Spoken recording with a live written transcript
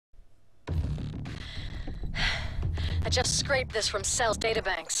just scraped this from Cell's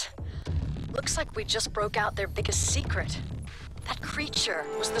databanks. Looks like we just broke out their biggest secret. That creature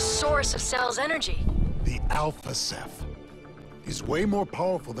was the source of Cell's energy. The Alpha Ceph. He's way more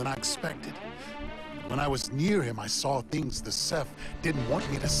powerful than I expected. When I was near him, I saw things the Ceph didn't want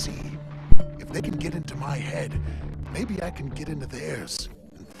me to see. If they can get into my head, maybe I can get into theirs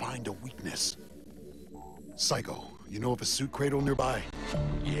and find a weakness. Psycho, you know of a suit cradle nearby?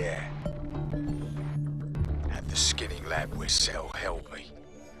 Yeah. At the skinning lab where Cell held me.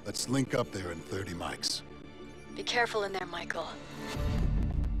 Let's link up there in 30 mics. Be careful in there, Michael.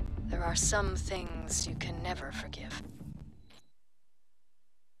 There are some things you can never forgive.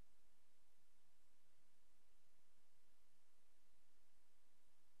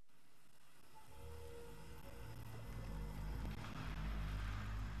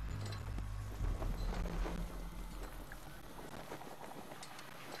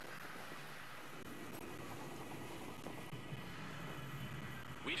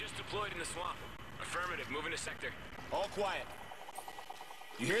 We just deployed in the swamp. Affirmative, moving to sector. All quiet.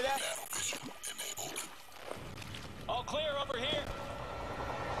 You hear that? All clear over here.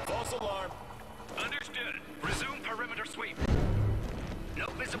 False alarm. Understood. Resume perimeter sweep. No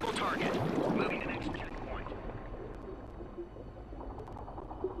visible target. Moving to next checkpoint.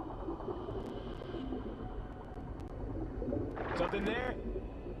 Something there?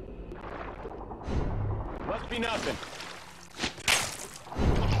 Must be nothing.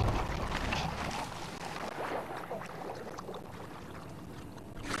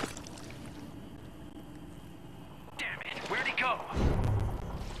 Where'd he go?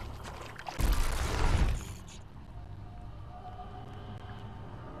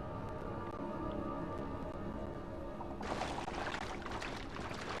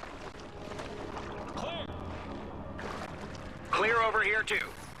 Clear. Clear over here, too.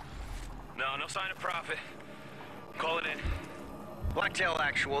 No sign of Prophet. Call it in. Blacktail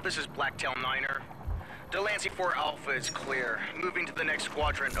Actual, this is Blacktail Niner. Delancey 4 Alpha is clear. Moving to the next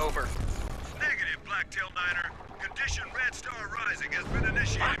quadrant, over. Negative, Blacktail Niner. Condition Red Star Rising has been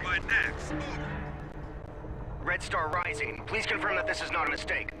initiated by Nax. Over. Red Star Rising, please confirm that this is not a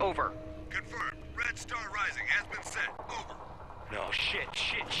mistake. Over. Confirmed. Red Star Rising has been set. Over. No, shit.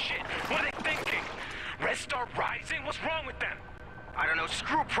 What are they thinking? Red Star Rising? What's wrong with them? I don't know,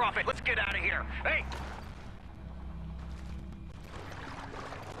 screw Prophet, let's get out of here. Hey!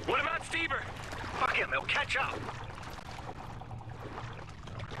 What about Stever? Fuck him, he'll catch up.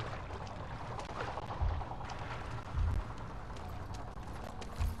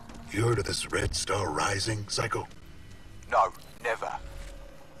 You heard of this Red Star Rising, Psycho? No, never.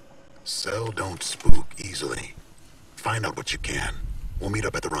 Cell don't spook easily. Find out what you can. We'll meet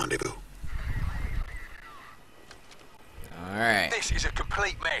up at the rendezvous. Alright. This is a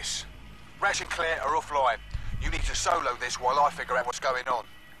complete mess. Rash and Claire are offline. You need to solo this while I figure out what's going on.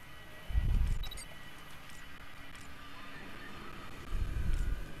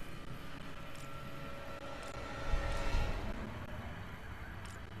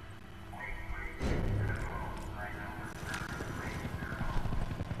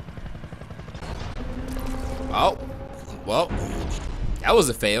 Oh, well, that was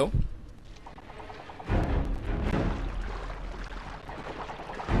a fail.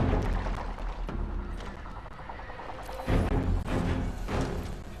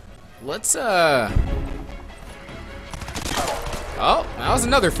 Let's, oh, that was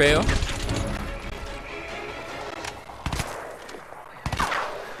another fail.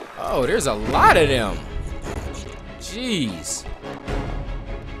 Oh, there's a lot of them. Jeez.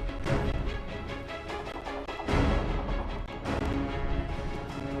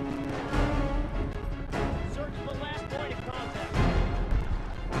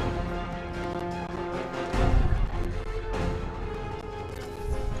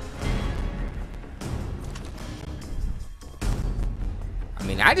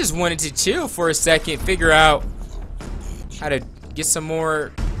 I just wanted to chill for a second, figure out how to get some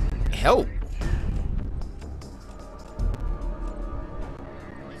more help.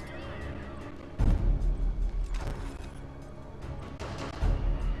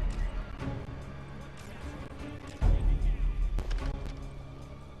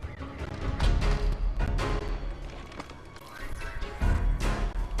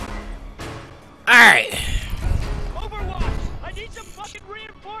 All right.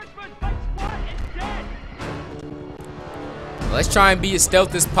 Let's try and be as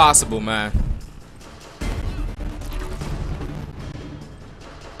stealth as possible, man.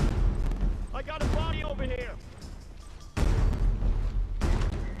 I got a body over here.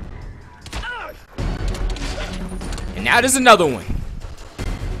 And now there's another one.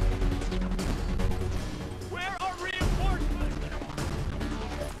 Where are reinforcements?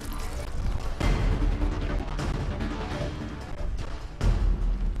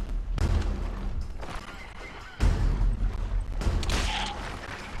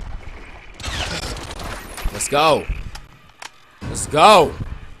 Let's go. Let's go.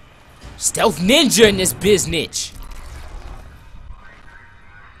 Stealth ninja in this biznitch.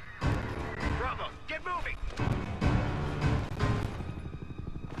 Bravo, get moving.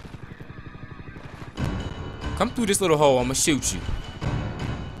 Come through this little hole. I'm gonna shoot you.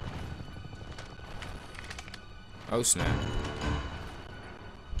 Oh snap.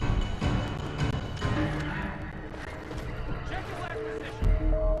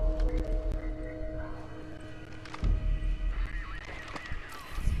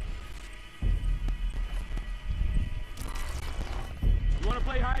 You want to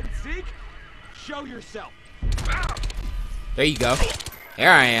play hide and seek? Show yourself. There you go.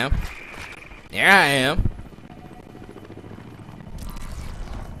 There I am. There I am.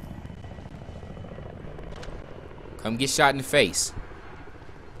 Come get shot in the face.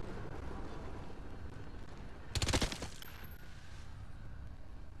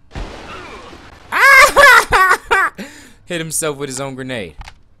 Hit himself with his own grenade.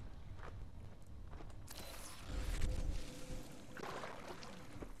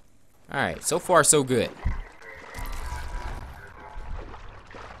 Alright, so far so good.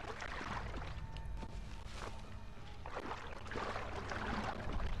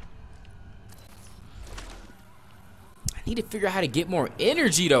 I need to figure out how to get more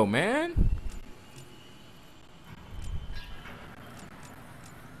energy though, man.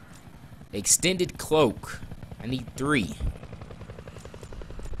 Extended cloak. I need 3.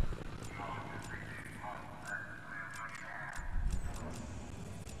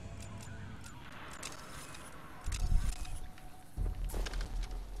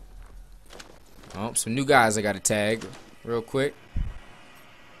 Oh, some new guys I gotta tag real quick.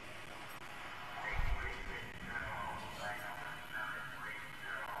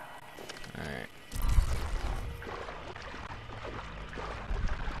 Alright.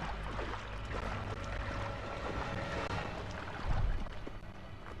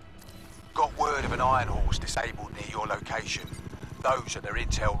 Got word of an iron horse disabled near your location. Those are their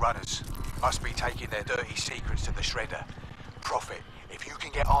intel runners. Must be taking their dirty secrets to the shredder. Prophet, if you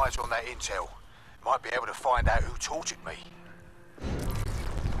can get eyes on that intel, might be able to find out who tortured me.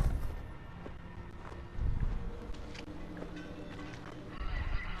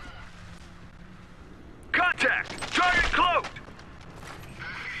 Contact! Target cloaked!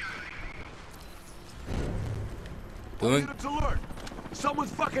 Doing Units alert!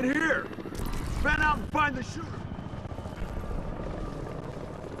 Someone's fucking here! Man out and find the shooter!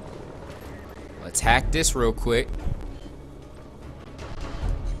 Let's hack this real quick.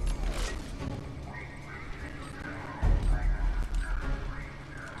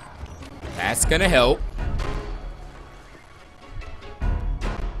 That's gonna help.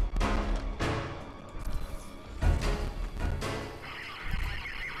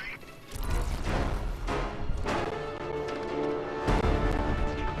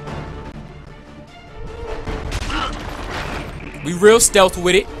 We real stealth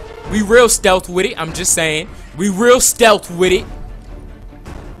with it. We real stealth with it. I'm just saying. We real stealth with it.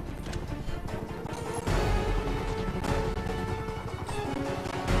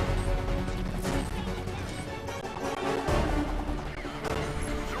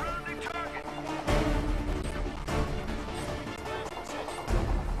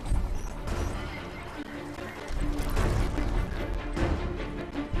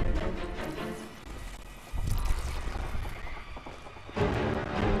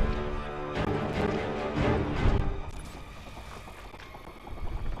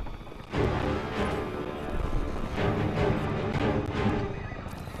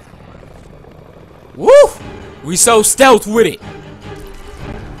 Woo! We so stealth with it.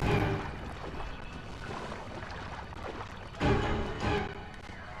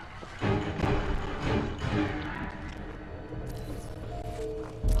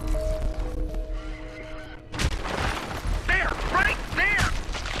 There, right there.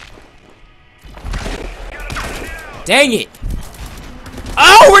 Dang it.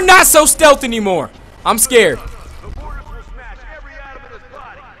 Oh, we're not so stealth anymore. I'm scared. The mortars will smash every atom in his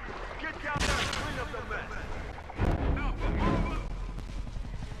body! Get down there and clean up the mess!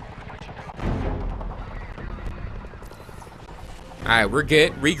 Alright, we're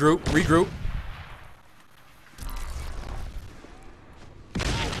good. Regroup, regroup.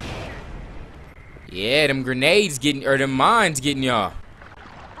 Yeah, them grenades getting, or them mines getting y'all.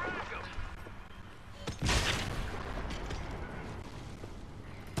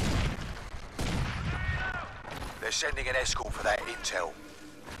 They're sending an escort for that intel.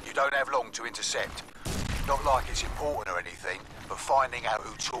 You don't have long to intercept. Not like it's important or anything, but finding out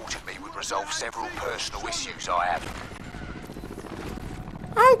who tortured me would resolve several personal issues I have.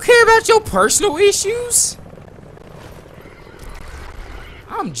 I don't care about your personal issues.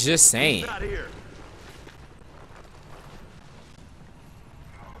 I'm just saying. Out here.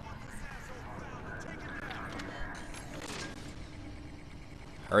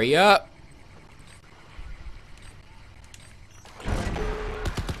 Hurry up.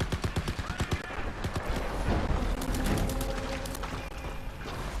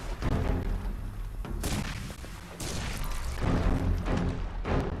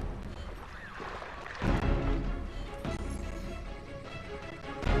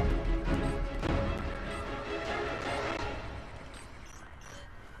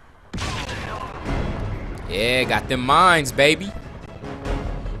 Yeah, got them mines, baby.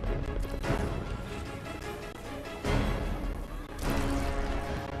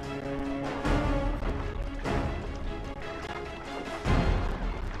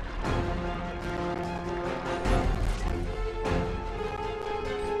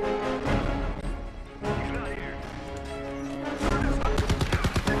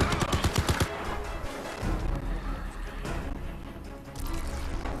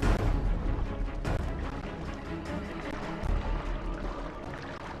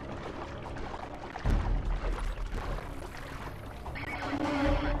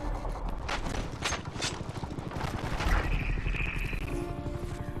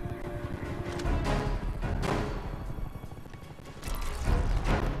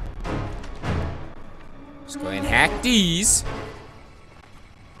 Let's go ahead and hack these.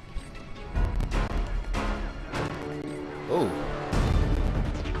 Oh.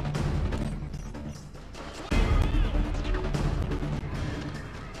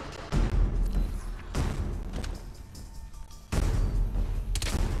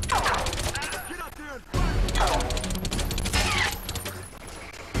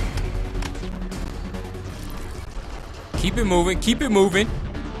 Keep it moving, keep it moving.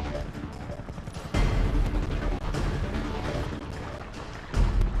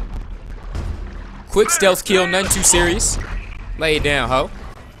 Quick stealth kill, nothing too serious. Lay it down, ho.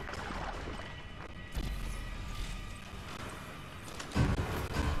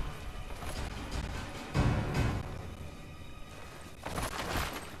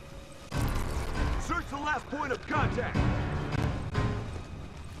 Search the last point of contact.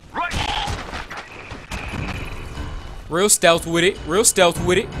 Real stealth with it, real stealth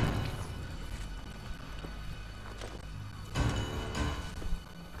with it.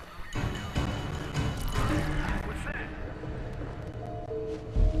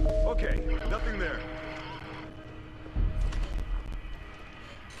 Okay, nothing there.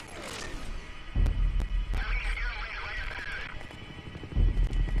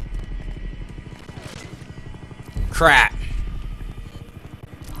 Crap.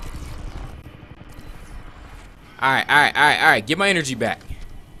 Alright. Get my energy back.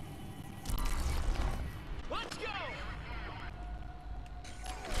 Let's go!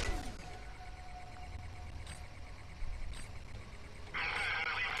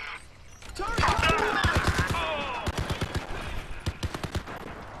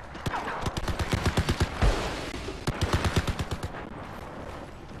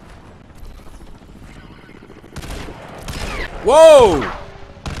 Whoa!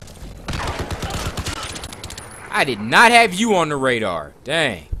 I did not have you on the radar.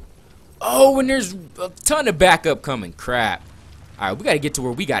 Dang. Oh, and there's a ton of backup coming. Crap. Alright, we gotta get to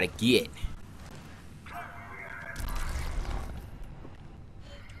where we gotta get.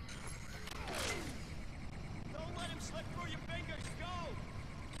 Don't let him slip through your fingers. Go!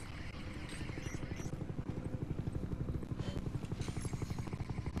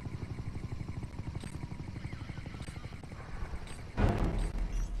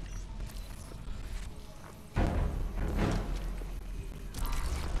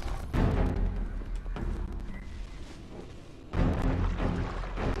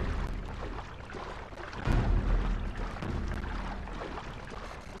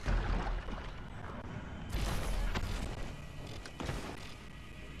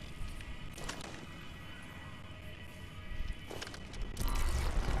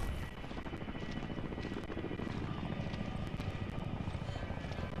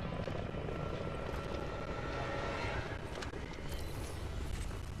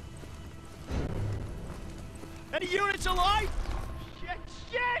 Any units alive?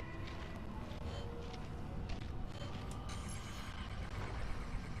 Shit!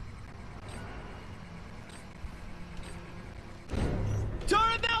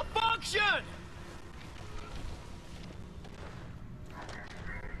 Turret malfunction!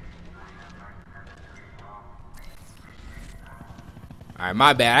 Alright,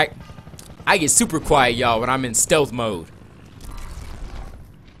 my bad. I get super quiet, y'all, when I'm in stealth mode.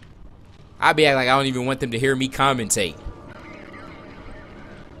 I be acting like I don't even want them to hear me commentate.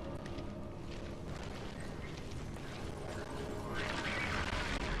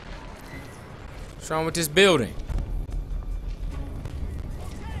 What's wrong with this building?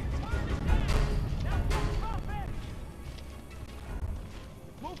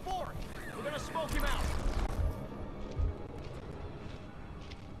 Move forward. We're gonna smoke him out.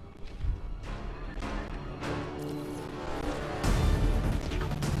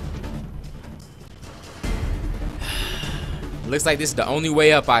 Looks like this is the only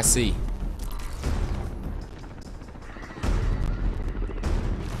way up I see.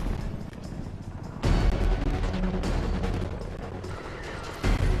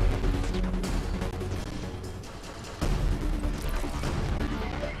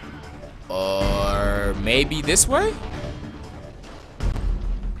 Or maybe this way?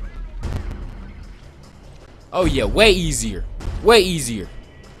 Oh yeah, way easier. Way easier.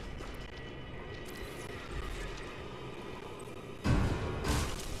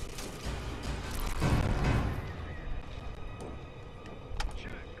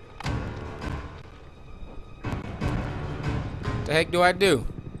 The heck do I do?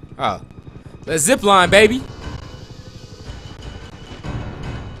 Oh, let's zip line, baby.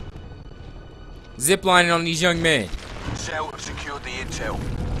 Zip lining on these young men. Cell have secured the intel.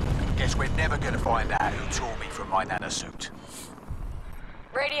 Guess we're never gonna find out who tore me from my nanosuit.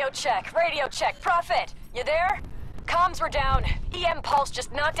 Radio check, Prophet, you there? Comms were down. EM Pulse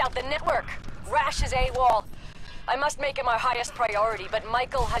just knocked out the network. Rash is AWOL. I must make it my highest priority, but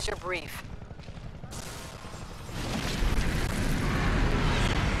Michael has your brief.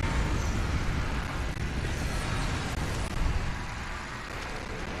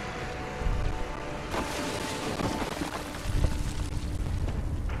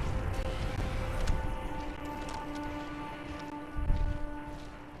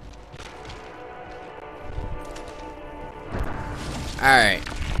 Alright.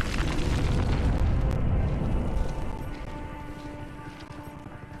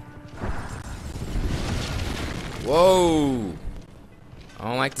 Whoa. I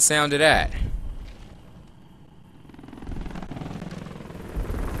don't like the sound of that.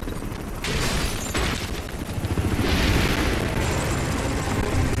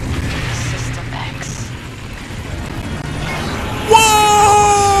 System X.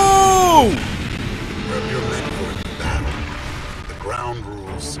 Whoa! Prep your men for a new battle. The ground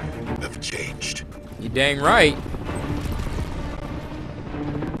rules have changed. You dang right.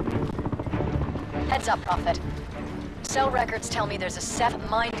 Heads up, Prophet. Cell records tell me there's a Ceph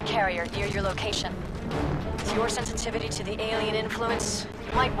mind carrier near your location. With your sensitivity to the alien influence,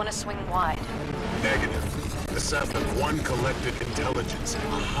 you might want to swing wide. Negative. The Ceph have one collective intelligence, a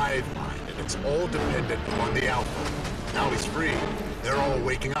hive mind, and it's all dependent on the Alpha. Now he's free. They're all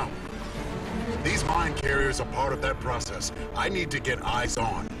waking up. These mind carriers are part of that process. I need to get eyes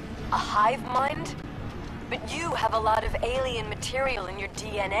on. A hive mind? But you have a lot of alien material in your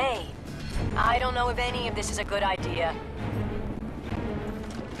DNA. I don't know if any of this is a good idea.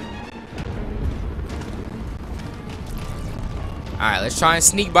 Alright, let's try and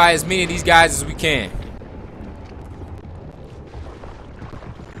sneak by as many of these guys as we can.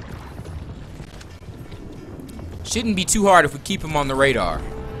 Shouldn't be too hard if we keep him on the radar.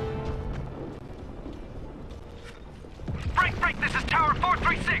 Frank, this is Tower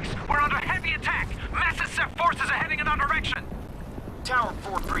 436. We're under heavy attack. Massive Ceph forces are heading in our direction. Tower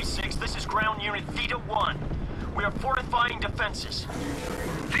 436, this is ground unit Theta 1. We are fortifying defenses.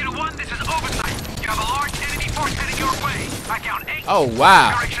 Theta 1, this is oversight. You have a large enemy force heading your way. I count 8. Oh,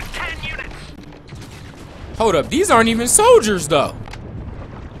 wow. Direction 10 units. Hold up, these aren't even soldiers, though.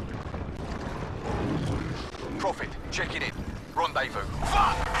 Prophet, check it in. Rendezvous.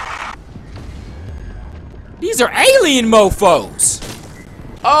 These are alien mofos.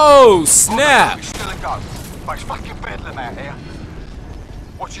 Oh, snap. We're still a go. But it's fucking bedlam out here.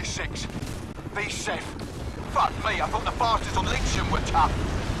 What's your 6? These Ceph. Fuck me, I thought the bastards on Lincoln were tough.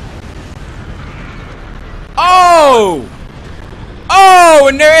 Oh! Oh,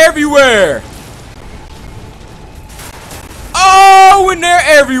 and they're everywhere! Oh, and they're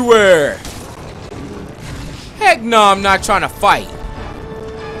everywhere! Heck no, I'm not trying to fight.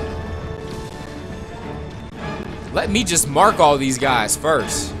 Let me just mark all these guys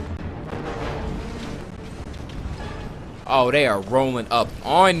first. Oh, they are rolling up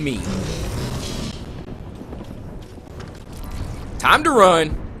on me. Time to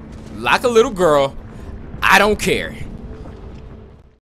run. Like a little girl. I don't care.